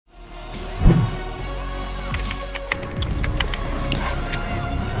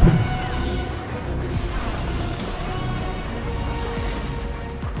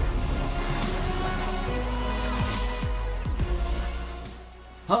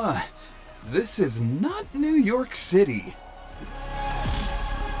This is not New York City.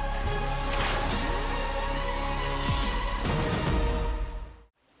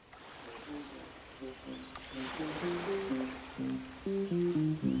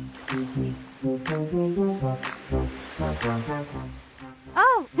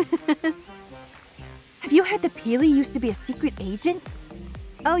 Oh! Have you heard that Peely used to be a secret agent?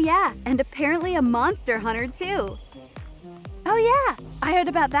 Oh yeah, and apparently a monster hunter too. Oh yeah, I heard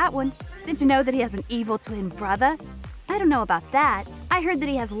about that one. Did you know that he has an evil twin brother? I don't know about that. I heard that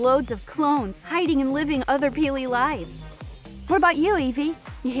he has loads of clones hiding and living other Peely lives. What about you, Evie?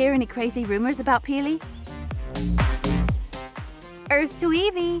 You hear any crazy rumors about Peely? Earth to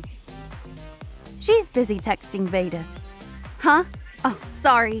Evie. She's busy texting Vader. Huh? Oh,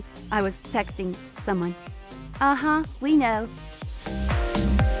 sorry. I was texting someone. Uh-huh, we know.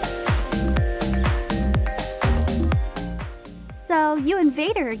 So, you and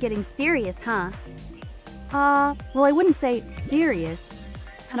Vader are getting serious, huh? Well, I wouldn't say serious,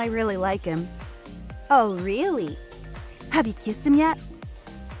 but I really like him. Oh, really? Have you kissed him yet?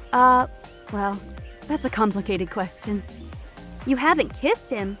 Well, that's a complicated question. You haven't kissed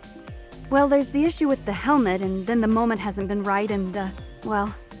him? Well, there's the issue with the helmet, and then the moment hasn't been right, and,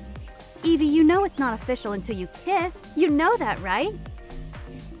 well... Evie, you know it's not official until you kiss. You know that, right?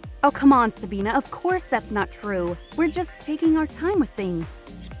 Oh, come on, Sabina. Of course that's not true. We're just taking our time with things.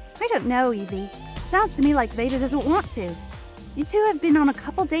 I don't know, Evie. Sounds to me like Vader doesn't want to. You two have been on a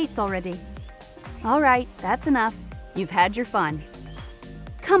couple dates already. All right, that's enough. You've had your fun.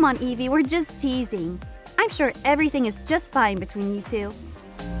 Come on, Evie, we're just teasing. I'm sure everything is just fine between you two.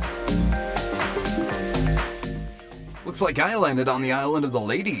 Looks like I landed on the island of the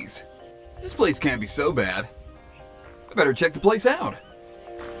ladies. This place can't be so bad. I better check the place out.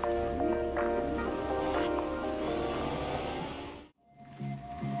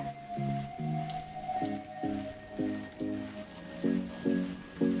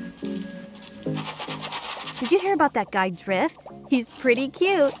 Did you hear about that guy Drift? He's pretty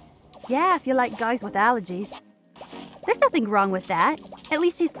cute. Yeah, if you like guys with allergies. There's nothing wrong with that. At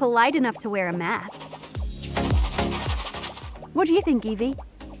least he's polite enough to wear a mask. What do you think, Evie?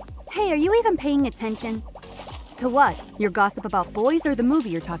 Hey, are you even paying attention? To what? Your gossip about boys or the movie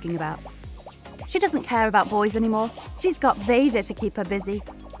you're talking about? She doesn't care about boys anymore. She's got Vader to keep her busy.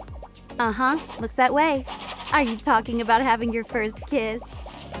 Uh-huh, looks that way. Are you talking about having your first kiss?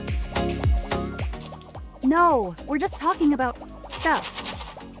 No, we're just talking about stuff.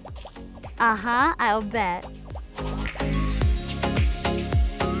 Uh-huh, I'll bet.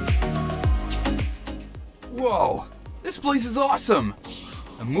 Whoa, this place is awesome.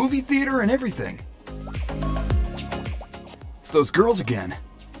 A movie theater and everything. It's those girls again.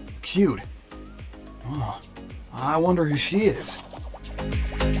 Cute. Oh, I wonder who she is.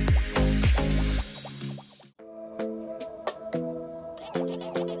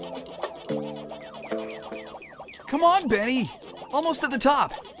 Come on, Benny. Almost at the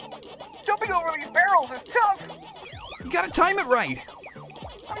top. Jumping over these barrels is tough. You gotta time it right.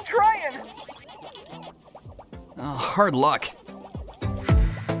 I'm trying. Oh, hard luck.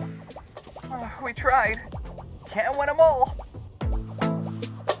 We tried. Can't win them all.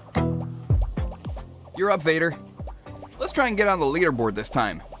 You're up, Vader. Let's try and get on the leaderboard this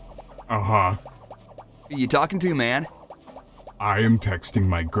time. Uh-huh. Who you talking to, man? I am texting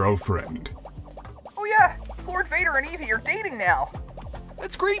my girlfriend. Oh yeah, Lord Vader and Evie are dating now.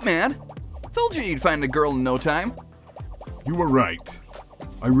 That's great, man. Told you you'd find a girl in no time. You were right.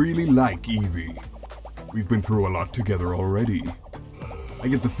 I really like Evie. We've been through a lot together already. I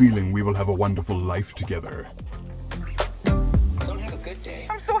get the feeling we will have a wonderful life together. Don't have a good day.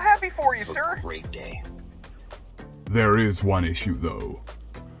 I'm so happy for you, sir. Great day. There is one issue, though.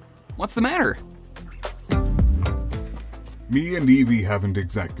 What's the matter? Me and Evie haven't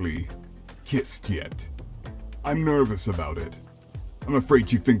exactly kissed yet. I'm nervous about it. I'm afraid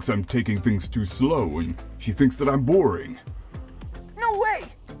she thinks I'm taking things too slow, and she thinks that I'm boring. No way!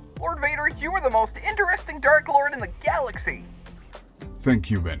 Lord Vader, you are the most interesting Dark Lord in the galaxy.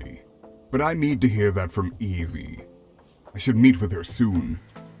 Thank you, Benny. But I need to hear that from Evie. I should meet with her soon.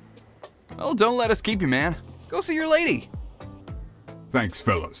 Well, don't let us keep you, man. Go see your lady. Thanks,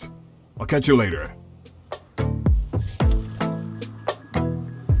 fellas. I'll catch you later.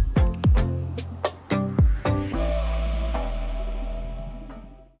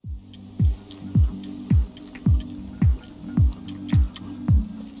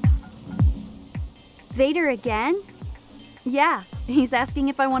 Vader again? Yeah, he's asking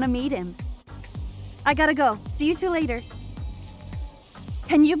if I want to meet him. I gotta go. See you two later.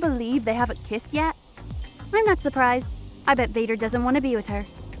 Can you believe they haven't kissed yet? I'm not surprised. I bet Vader doesn't want to be with her.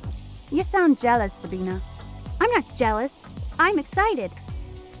 You sound jealous, Sabina. I'm not jealous. I'm excited.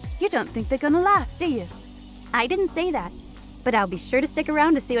 You don't think they're gonna last, do you? I didn't say that, but I'll be sure to stick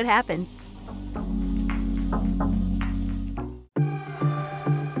around to see what happens.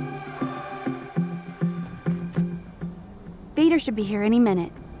 Vader should be here any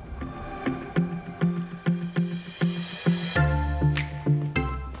minute.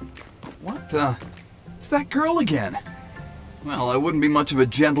 What the? It's that girl again. Well, I wouldn't be much of a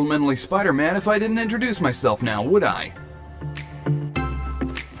gentlemanly Spider-Man if I didn't introduce myself now, would I?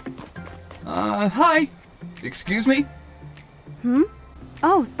 Hi. Excuse me?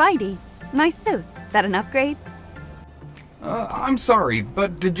 Oh, Spidey. Nice suit. That an upgrade? I'm sorry,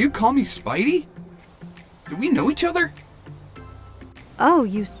 but did you call me Spidey? Do we know each other? Oh,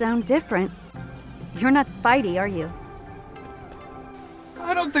 you sound different. You're not Spidey, are you?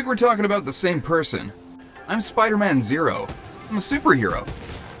 I don't think we're talking about the same person. I'm Spider-Man Zero. I'm a superhero.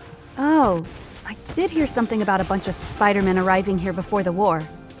 Oh, I did hear something about a bunch of Spider-Men arriving here before the war.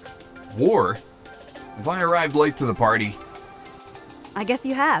 War? Have I arrived late to the party? I guess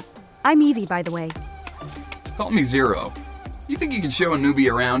you have. I'm Evie, by the way. Call me Zero. You think you can show a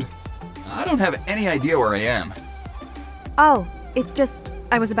newbie around? I don't have any idea where I am. Oh, it's just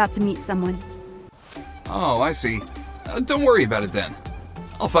I was about to meet someone. Oh, I see. Don't worry about it then.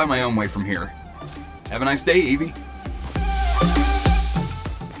 I'll find my own way from here. Have a nice day, Evie.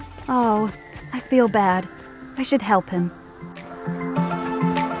 Oh, I feel bad. I should help him.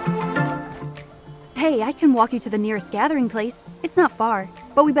 Hey, I can walk you to the nearest gathering place. It's not far,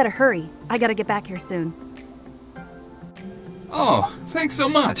 but we better hurry. I gotta get back here soon. Oh, thanks so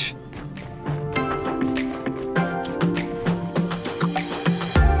much.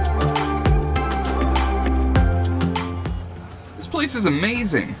 This place is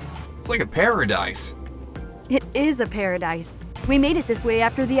amazing. It's like a paradise. It is a paradise. We made it this way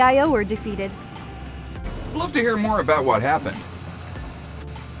after the IO were defeated. I'd love to hear more about what happened.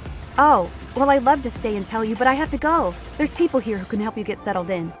 Oh, well, I'd love to stay and tell you, but I have to go. There's people here who can help you get settled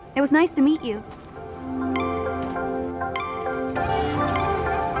in. It was nice to meet you.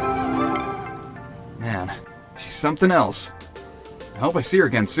 Man, she's something else. I hope I see her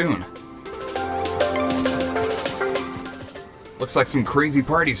again soon. Looks like some crazy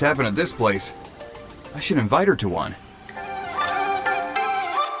parties happen at this place. I should invite her to one.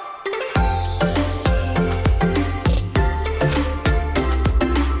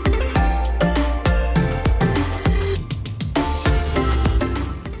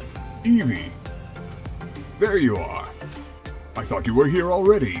 Evie! There you are. I thought you were here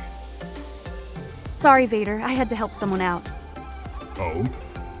already. Sorry, Vader. I had to help someone out. Oh?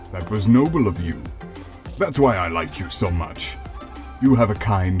 That was noble of you. That's why I like you so much. You have a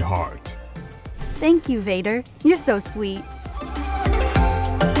kind heart. Thank you, Vader. You're so sweet.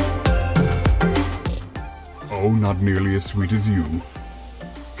 Oh, not nearly as sweet as you.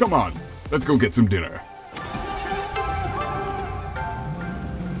 Come on, let's go get some dinner.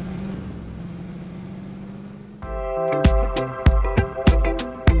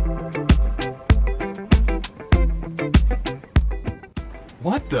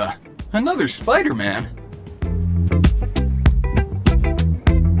 What the? Another Spider-Man?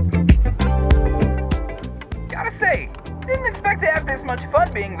 Gotta say, didn't expect to have this much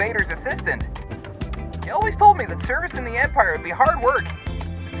fun being Vader's assistant. He always told me that service in the Empire would be hard work.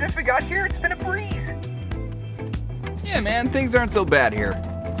 But since we got here, it's been a breeze. Yeah, man, things aren't so bad here.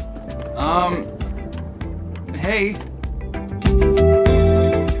 Hey.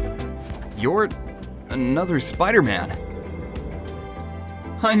 You're another Spider-Man.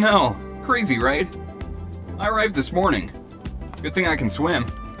 I know. Crazy, right? I arrived this morning. Good thing I can swim.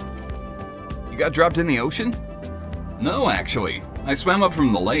 You got dropped in the ocean? No, actually. I swam up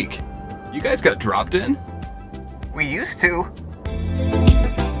from the lake. You guys got dropped in? We used to.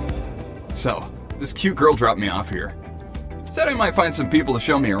 So, this cute girl dropped me off here. Said I might find some people to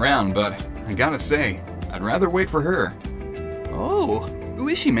show me around, but I gotta say, I'd rather wait for her. Oh, who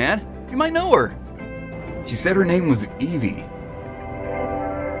is she, man? You might know her. She said her name was Evie.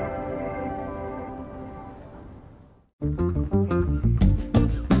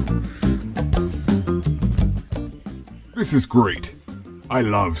 This is great. I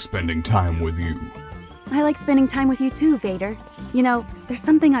love spending time with you. I like spending time with you too, Vader. You know, there's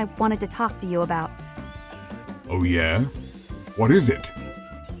something I wanted to talk to you about. Oh yeah? What is it?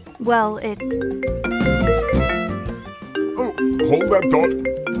 Well, it's... Oh, hold that thought.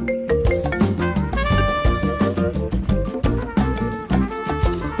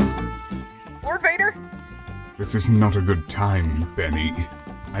 Lord Vader? This is not a good time, Benny.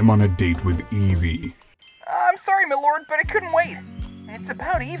 I'm on a date with Evie. I'm sorry, my lord, but I couldn't wait. It's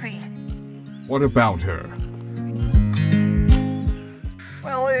about Evie. What about her?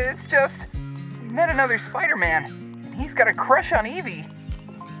 Well, it's just... we met another Spider-Man, and he's got a crush on Evie.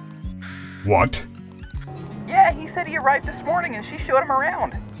 What? Yeah, he said he arrived this morning and she showed him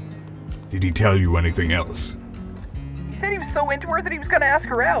around. Did he tell you anything else? He said he was so into her that he was gonna ask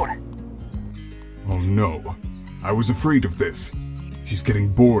her out. Oh no. I was afraid of this. She's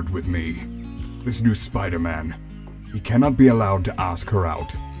getting bored with me. This new Spider-Man. He cannot be allowed to ask her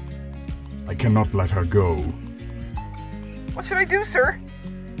out. I cannot let her go. What should I do, sir?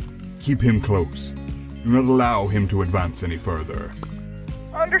 Keep him close. Do not allow him to advance any further.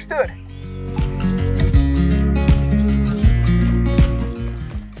 Understood.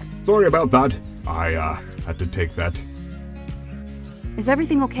 Sorry about that. I had to take that. Is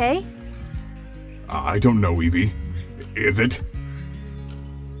everything okay? I don't know, Evie. Is it?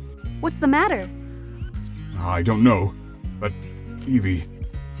 What's the matter? I don't know. But, Evie,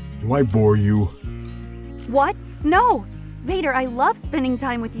 do I bore you? What? No! Vader, I love spending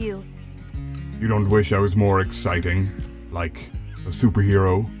time with you. You don't wish I was more exciting? Like a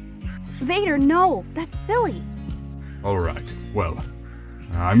superhero? Vader, no! That's silly. Alright, well,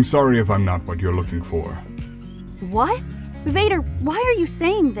 I'm sorry if I'm not what you're looking for. What? Vader, why are you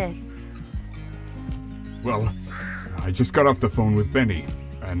saying this? Well, I just got off the phone with Benny,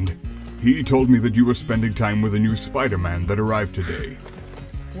 and he told me that you were spending time with a new Spider-Man that arrived today.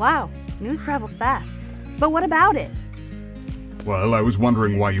 Wow, news travels fast. But what about it? Well, I was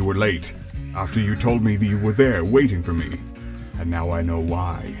wondering why you were late, after you told me that you were there waiting for me. And now I know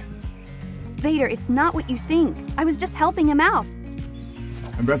why. Vader, it's not what you think. I was just helping him out.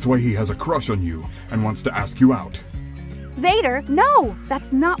 And that's why he has a crush on you and wants to ask you out. Vader, no!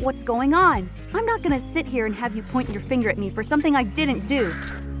 That's not what's going on. I'm not gonna sit here and have you point your finger at me for something I didn't do.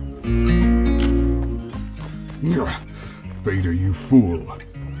 Vader, you fool.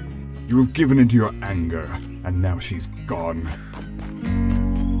 You have given into your anger, and now she's gone.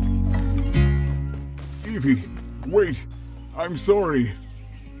 Evie, wait! I'm sorry.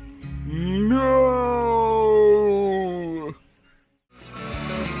 No!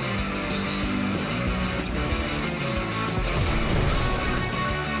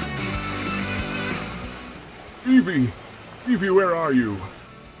 Evie! Evie, where are you?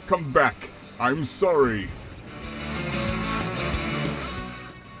 Come back. I'm sorry.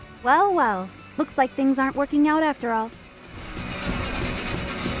 Well, well. Looks like things aren't working out after all.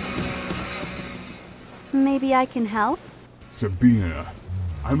 Maybe I can help? Sabina,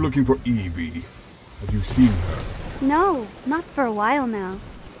 I'm looking for Evie. Have you seen her? No, not for a while now.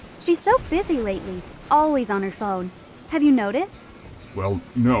 She's so busy lately, always on her phone. Have you noticed? Well,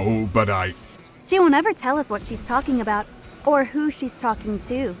 no, but She won't ever tell us what she's talking about, or who she's talking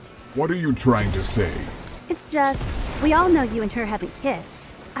to. What are you trying to say? It's just, we all know you and her haven't kissed.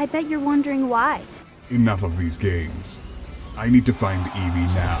 I bet you're wondering why. Enough of these games. I need to find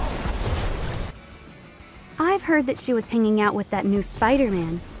Evie now. I've heard that she was hanging out with that new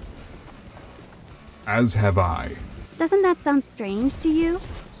Spider-Man. As have I. Doesn't that sound strange to you?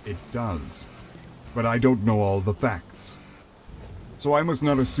 It does. But I don't know all the facts. So I must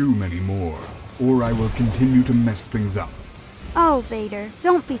not assume anymore, or I will continue to mess things up. Oh, Vader,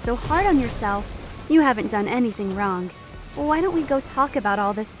 don't be so hard on yourself. You haven't done anything wrong. Why don't we go talk about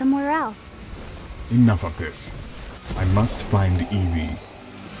all this somewhere else? Enough of this. I must find Evie.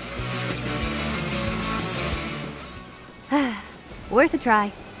 Worth a try.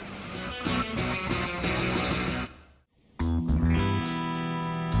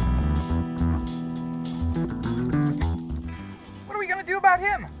 What are we gonna do about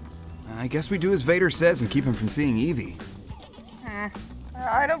him? I guess we do as Vader says and keep him from seeing Evie.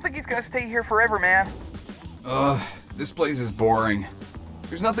 I don't think he's gonna stay here forever, man. This place is boring.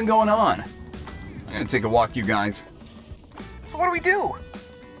 There's nothing going on. I'm gonna take a walk, you guys. So what do we do?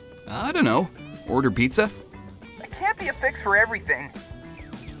 I don't know. Order pizza? That can't be a fix for everything.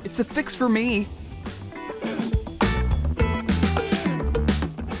 It's a fix for me.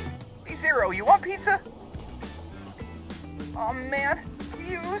 Hey, Zero, you want pizza? Oh man,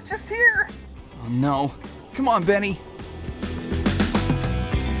 he was just here. Oh no. Come on, Benny.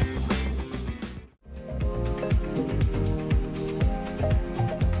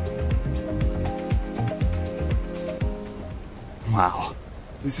 Wow,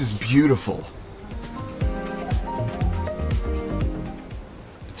 this is beautiful.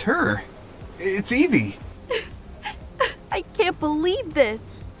 It's her. It's Evie. I can't believe this.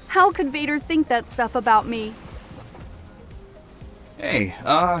 How could Vader think that stuff about me? Hey,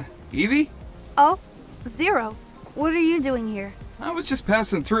 Evie? Oh, Zero. What are you doing here? I was just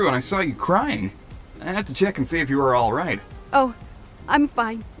passing through and I saw you crying. I had to check and see if you were all right. Oh, I'm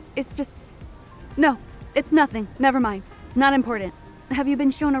fine. It's just, No, it's nothing. Never mind. It's not important. Have you been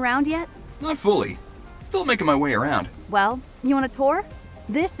shown around yet? Not fully. Still making my way around. Well, you want a tour?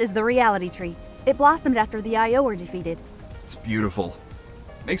 This is the reality tree. It blossomed after the IO were defeated. It's beautiful.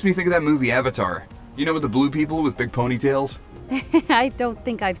 Makes me think of that movie Avatar. You know, with the blue people with big ponytails? I don't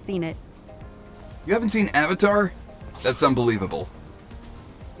think I've seen it. You haven't seen Avatar? That's unbelievable.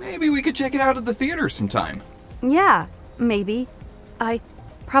 Maybe we could check it out at the theater sometime. Yeah, maybe. I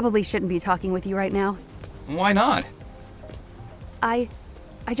probably shouldn't be talking with you right now. Why not? I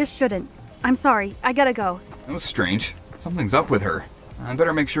just shouldn't. I'm sorry. I gotta go. That was strange. Something's up with her. I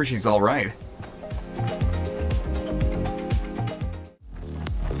better make sure she's alright.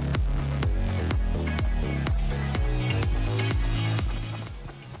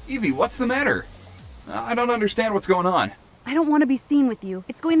 Evie, what's the matter? I don't understand what's going on. I don't want to be seen with you.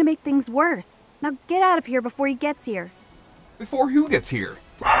 It's going to make things worse. Now get out of here before he gets here. Before who gets here?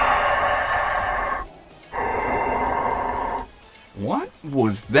 What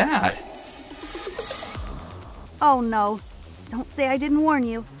was that? Oh no. Don't say I didn't warn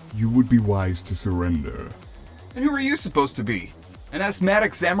you. You would be wise to surrender. And who are you supposed to be? An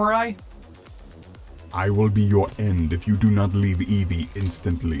asthmatic samurai? I will be your end if you do not leave Evie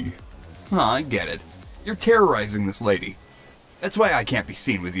instantly. I get it. You're terrorizing this lady. That's why I can't be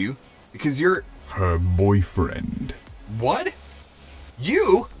seen with you. Because you're... Her boyfriend. What?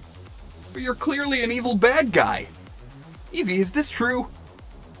 You? But you're clearly an evil bad guy. Evie, is this true?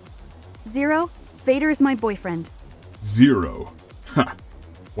 Zero, Vader is my boyfriend. Zero. Ha!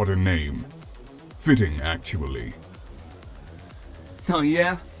 What a name. Fitting, actually. Oh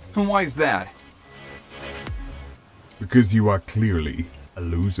yeah? And why is that? Because you are clearly a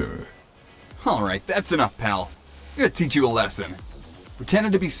loser. Alright, that's enough, pal. I'm gonna teach you a lesson.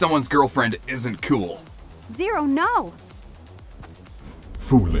 Pretending to be someone's girlfriend isn't cool. Zero, no!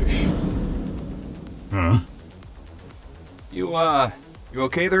 Foolish. Huh? You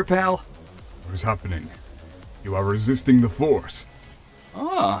okay there, pal? What is happening? You are resisting the Force.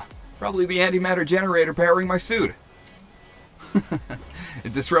 Ah, probably the antimatter generator powering my suit.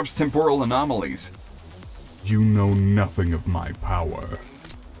 It disrupts temporal anomalies. You know nothing of my power.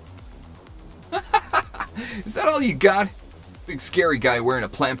 Is that all you got? Big scary guy wearing a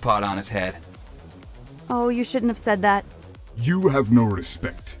plant pot on his head. Oh, you shouldn't have said that. You have no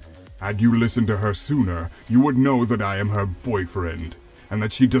respect. Had you listened to her sooner, you would know that I am her boyfriend, and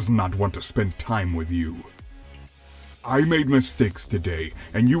that she does not want to spend time with you. I made mistakes today,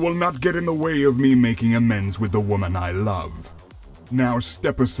 and you will not get in the way of me making amends with the woman I love. Now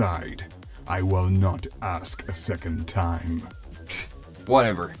step aside. I will not ask a second time.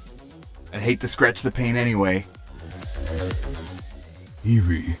 Whatever. I'd hate to scratch the pain anyway.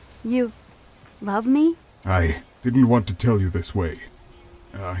 Evie. You love me? I didn't want to tell you this way.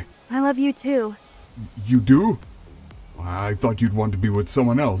 I love you too. You do? I thought you'd want to be with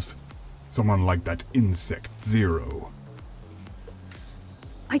someone else. Someone like that insect Zero.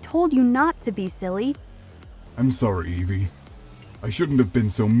 I told you not to be silly. I'm sorry, Evie. I shouldn't have been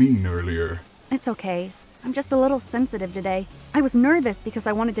so mean earlier. It's okay. I'm just a little sensitive today. I was nervous because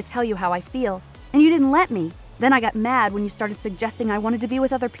I wanted to tell you how I feel, and you didn't let me. Then I got mad when you started suggesting I wanted to be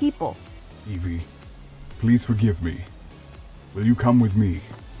with other people. Evie, please forgive me. Will you come with me?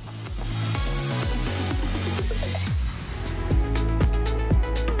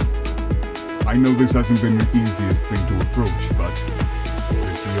 I know this hasn't been the easiest thing to approach, but would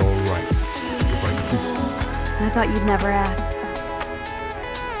it be alright if I kissed you? I thought you'd never ask.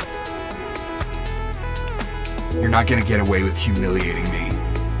 You're not gonna get away with humiliating me.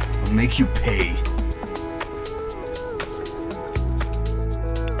 I'll make you pay.